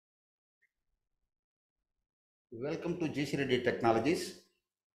Welcome to GC Reddy Technologies.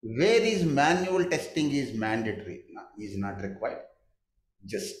 Where is manual testing is mandatory, is not required.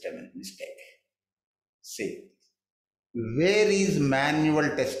 Just a mistake. See, where is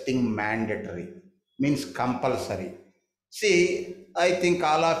manual testing mandatory? Means compulsory. See, I think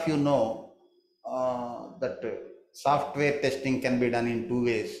all of you know that software testing can be done in two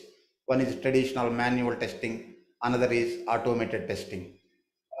ways. One is traditional manual testing, another is automated testing.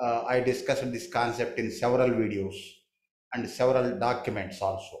 I discussed this concept in several videos and several documents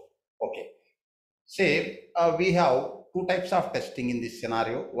also. Okay. Say we have two types of testing in this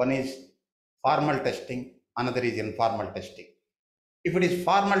scenario. One is formal testing, another is informal testing. If it is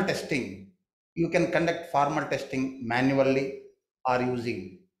formal testing, you can conduct formal testing manually or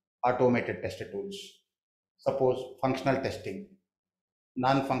using automated test tools. Suppose functional testing,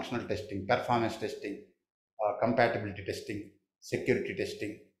 non-functional testing, performance testing, compatibility testing, security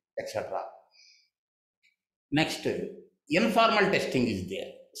testing, etc. Next, informal testing is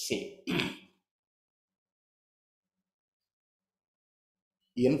there. See,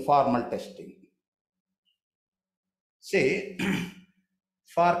 informal testing. See,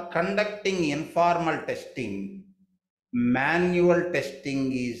 for conducting informal testing, manual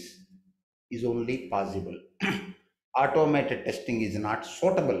testing is only possible. Automated testing is not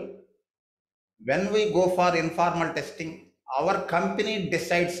suitable. When we go for informal testing, our company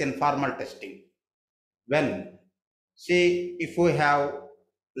decides informal testing. When, see, if we have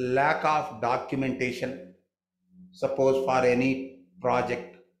lack of documentation, suppose for any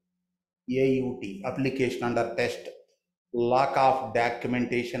project, AUT, application under test, lack of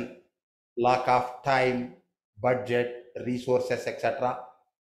documentation, lack of time, budget, resources, etc.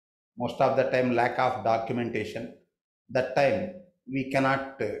 Most of the time lack of documentation. That time we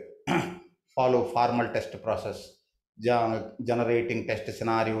cannot follow formal test process, generating test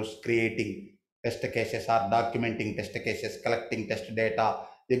scenarios, creating test cases or documenting test cases, collecting test data,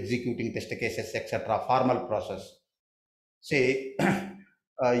 executing test cases, etc. Formal process. Say,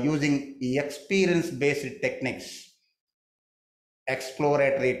 using experience-based techniques,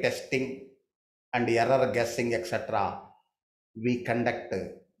 exploratory testing and error guessing, etc., we conduct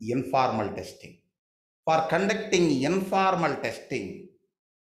informal testing. For conducting informal testing,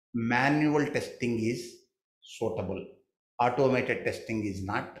 manual testing is suitable. Automated testing is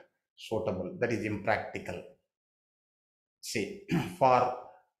not suitable. That is impractical. See, for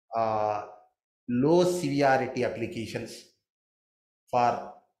low severity applications,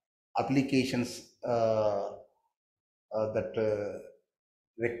 for applications that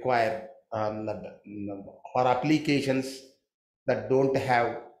require for applications that don't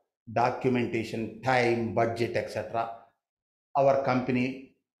have documentation, time, budget, etc., our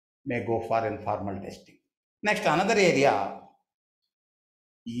company may go for informal testing. Next, another area,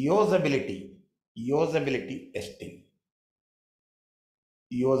 usability testing.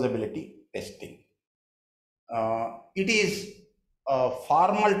 Usability testing. It is a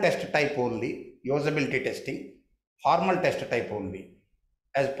formal test type only, usability testing, formal test type only.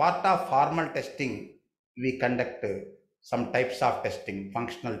 As part of formal testing, we conduct some types of testing,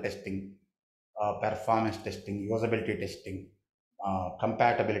 functional testing, performance testing, usability testing,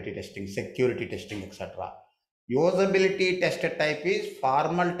 compatibility testing, security testing, etc. Usability test type is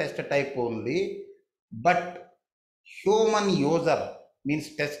formal test type only, but human user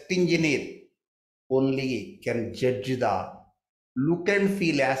means test engineer only can judge the look and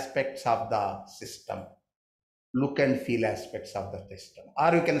feel aspects of the system, look and feel aspects of the system.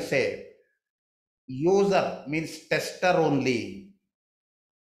 Or you can say user means tester only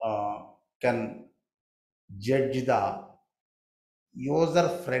can judge the user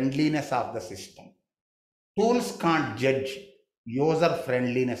friendliness of the system. Tools can't judge user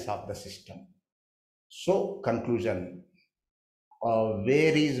friendliness of the system. So, conclusion,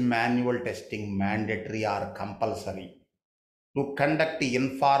 where is manual testing mandatory or compulsory? To conduct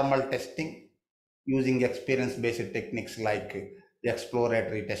informal testing using experience-based techniques like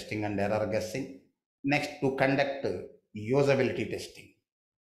exploratory testing and error guessing. Next, to conduct usability testing.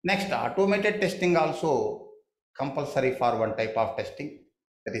 Next, automated testing also compulsory for one type of testing,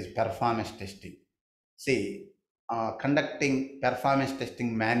 that is performance testing. See, conducting performance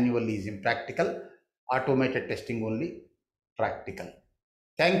testing manually is impractical, automated testing only practical.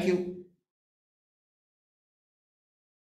 Thank you.